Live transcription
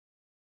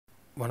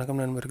வணக்கம்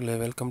நண்பர்களே,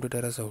 welcome to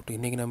terrace out.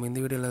 இன்றைக்கி நம்ம இந்த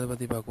வீடியோவில் எதை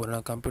பற்றி பார்க்க போகிறோம்னா,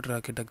 கம்ப்யூட்டர்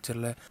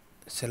ஆர்கிடெக்சரில்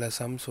சில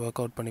சம்ஸ் ஒர்க்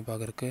அவுட் பண்ணி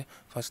பார்க்குறக்கு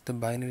ஃபஸ்ட்டு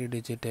பைனரி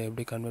டிஜிட்டை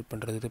எப்படி கன்வெர்ட்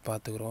பண்ணுறது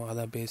பார்த்துக்குறோம்.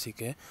 அதான்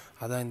பேசிக்கு.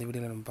 அதான் இந்த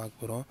வீடியோவில் நம்ம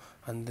பார்க்க போகிறோம்.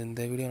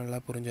 இந்த வீடியோ நல்லா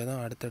புரிஞ்சால்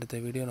தான் அடுத்தடுத்த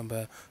வீடியோ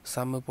நம்ம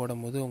சம்மு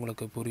போடும்போது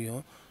உங்களுக்கு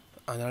புரியும்.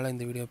 அதனால்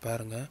இந்த வீடியோ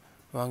பாருங்கள்.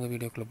 வாங்க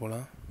வீடியோக்குள்ளே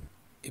போகலாம்.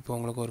 இப்போ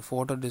உங்களுக்கு ஒரு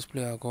ஃபோட்டோ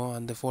டிஸ்பிளே ஆகும்.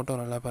 அந்த ஃபோட்டோ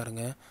நல்லா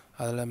பாருங்கள்.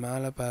 அதில்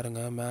மேலே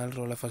பாருங்கள், மேல்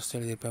ரோவில் ஃபஸ்ட்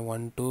எழுதியிருப்பேன்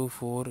 1 2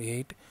 4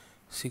 8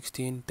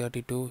 16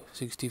 32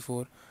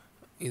 64.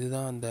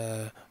 இதுதான் அந்த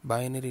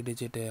பைனரி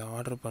டிஜிட்டு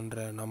ஆர்டர்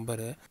பண்ணுற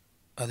நம்பரு.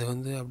 அது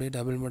அப்படியே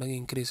டபுள் மடங்கு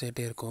இன்க்ரீஸ்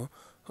ஆகிட்டே இருக்கும்.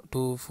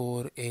 2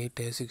 4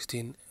 8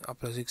 16,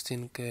 அப்புறம்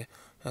 16க்கு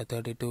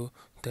 32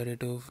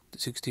 32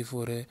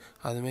 64,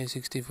 அதுமாரி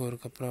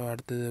 64க்கு அப்புறம்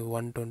அடுத்தது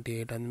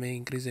 128, அந்தமாரி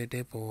இன்க்ரீஸ்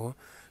ஆகிட்டே போகும்.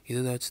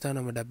 இதை வச்சு தான்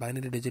நம்ம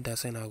பைனரி டிஜிட்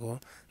அசைன்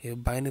ஆகும்.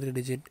 பைனரி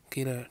டிஜிட்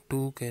கீழே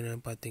 2க்கு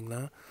என்னென்னு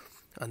பார்த்தீங்கன்னா,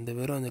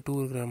 வெறும் அந்த 2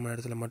 இருக்கிற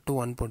இடத்துல மட்டும்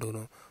 1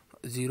 போட்டுக்கணும்.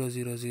 0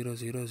 0 0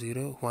 0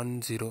 0 1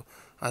 0.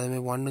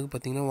 அதேமாதிரி 1க்கு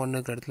பார்த்தீங்கன்னா 1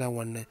 இருக்கிற இடத்துல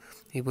 1.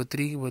 இப்போ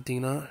 3க்கு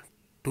பார்த்தீங்கன்னா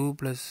 2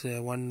 +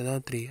 1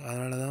 தான் 3.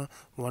 அதனால தான்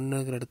 1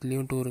 இருக்கிற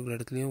இடத்துலையும் 2 இருக்கிற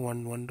இடத்துலையும்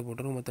 1 1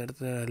 போட்டிருக்கோம். மற்ற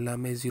இடத்துல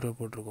எல்லாமே 0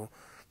 போட்டிருக்கோம்.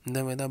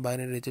 இந்தமாதிரி தான்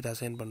பைனரி டிஜிட்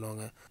அசைன்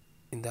பண்ணுவாங்க.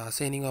 இந்த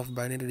அசைனிங் ஆஃப்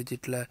பைனரி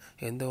டிஜிட்டில்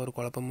எந்த ஒரு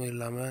குழப்பமும்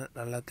இல்லாமல்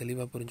நல்லா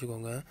தெளிவாக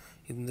புரிஞ்சுக்கோங்க.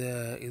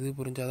 இது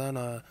புரிஞ்சால் தான்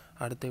நான்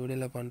அடுத்த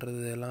வீடியோவில்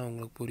பண்ணுறது எல்லாம்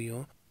உங்களுக்கு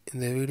புரியும்.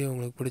 இந்த வீடியோ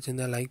உங்களுக்கு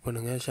பிடிச்சிருந்தால் லைக்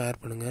பண்ணுங்கள், ஷேர்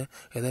பண்ணுங்கள்.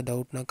 எதாவது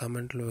டவுட்னா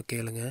கமெண்ட்டில்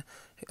கேளுங்க.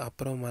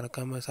 அப்புறம்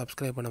மறக்காமல்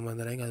சப்ஸ்கிரைப் பண்ண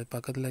மறந்துடாதீங்க. அது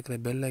பக்கத்தில் இருக்கிற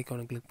பெல்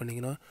ஐக்கானை கிளிக்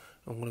பண்ணிங்கன்னா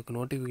உங்களுக்கு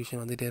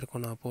நோட்டிஃபிகேஷன் வந்துகிட்டே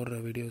இருக்கும் நான் போடுற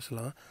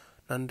வீடியோஸ்லாம்.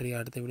 நன்றி.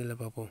 அடுத்த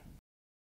வீடியோவில் பார்ப்போம்.